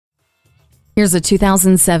Here's a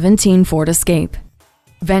 2017 Ford Escape.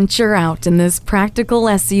 Venture out in this practical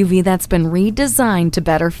SUV that's been redesigned to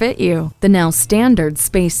better fit you. The now standard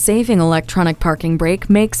space-saving electronic parking brake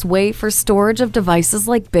makes way for storage of devices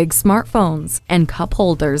like big smartphones and cup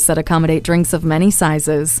holders that accommodate drinks of many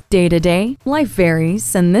sizes. Day to day, life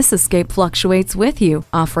varies, and this Escape fluctuates with you,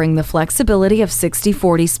 offering the flexibility of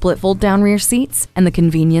 60/40 split fold-down rear seats and the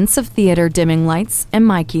convenience of theater dimming lights and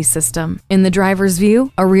My Key system. In the driver's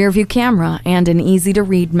view, a rear view camera and an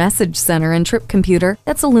easy-to-read message center and trip computer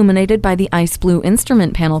that's illuminated by the ice blue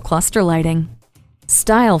instrument panel cluster lighting.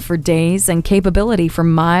 Style for days and capability for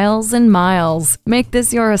miles and miles. Make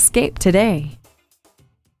this your Escape today.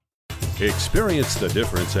 Experience the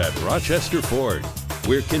difference at Rochester Ford.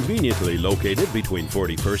 We're conveniently located between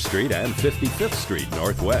 41st Street and 55th Street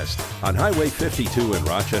Northwest on Highway 52 in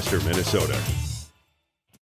Rochester, Minnesota.